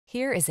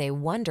Here is a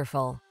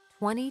wonderful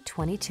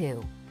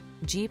 2022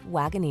 Jeep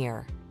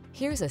Wagoneer.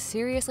 Here's a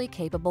seriously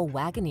capable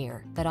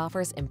Wagoneer that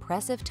offers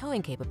impressive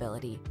towing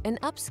capability, an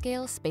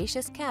upscale,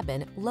 spacious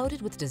cabin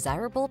loaded with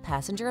desirable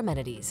passenger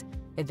amenities,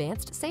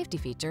 advanced safety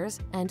features,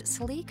 and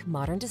sleek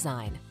modern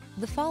design.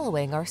 The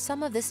following are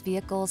some of this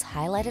vehicle's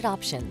highlighted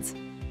options: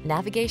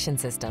 navigation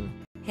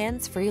system,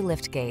 hands-free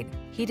liftgate,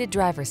 heated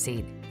driver's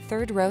seat,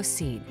 third row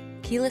seat,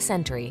 keyless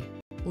entry,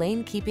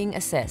 lane keeping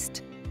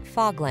assist,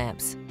 fog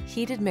lamps,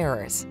 heated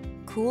mirrors,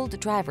 cooled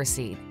driver's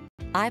seat,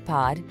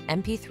 iPod,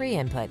 MP3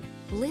 input.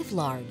 Live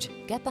large.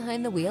 Get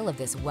behind the wheel of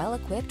this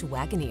well-equipped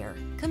Wagoneer.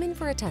 Come in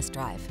for a test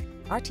drive.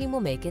 Our team will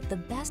make it the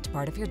best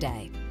part of your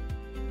day.